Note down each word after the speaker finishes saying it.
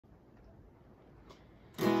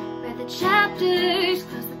the chapters,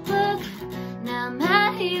 close the book. Now I'm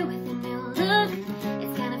out here with a new look.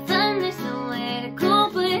 It's kind of fun, there's nowhere to go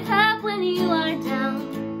but up when you are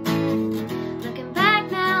down. Looking back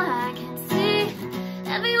now, I can see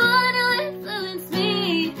everyone who influenced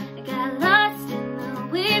me. I got lost in the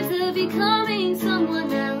waves of becoming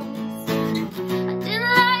someone else. I didn't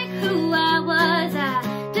like who I was, I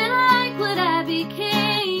didn't like what I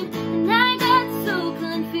became, and I got so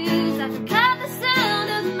confused I forgot the sound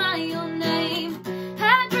of my own name.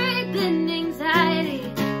 Had breathing anxiety,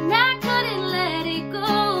 and I couldn't let it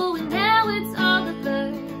go, and now it's all a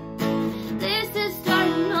blur. This is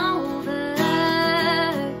starting over.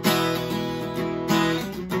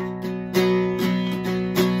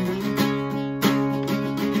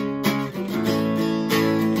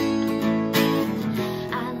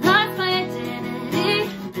 I lost my identity,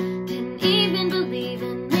 didn't even believe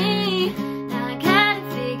in me. Now I gotta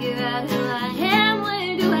figure out who I am,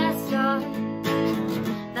 where do I start?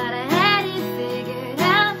 Thought I had it figured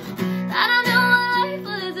out, thought I knew what life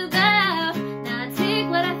was about. Now I take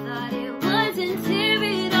what I thought it was and tear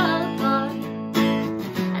it all apart.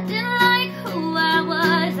 I didn't like who I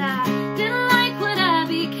was, I didn't like what I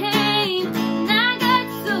became, and I got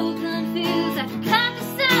so confused I forgot the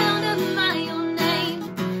sound of my own name.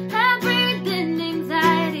 Had breathing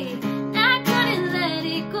anxiety, and I couldn't let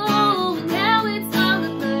it go, and now it's all a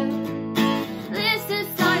blur. This is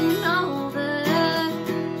starting over.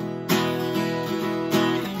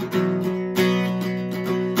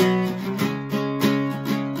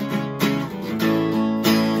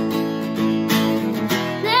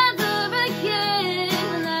 Never again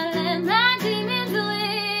will I let my demons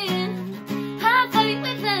win. I fight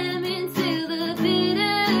with them until the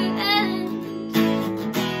bitter end.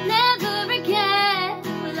 Never again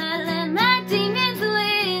will I let my demons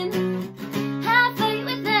win. I fight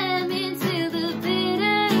with them until the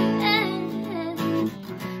bitter end.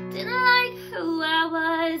 Didn't like who I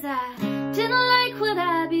was, I didn't like what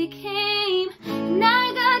I became, and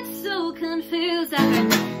I got so confused I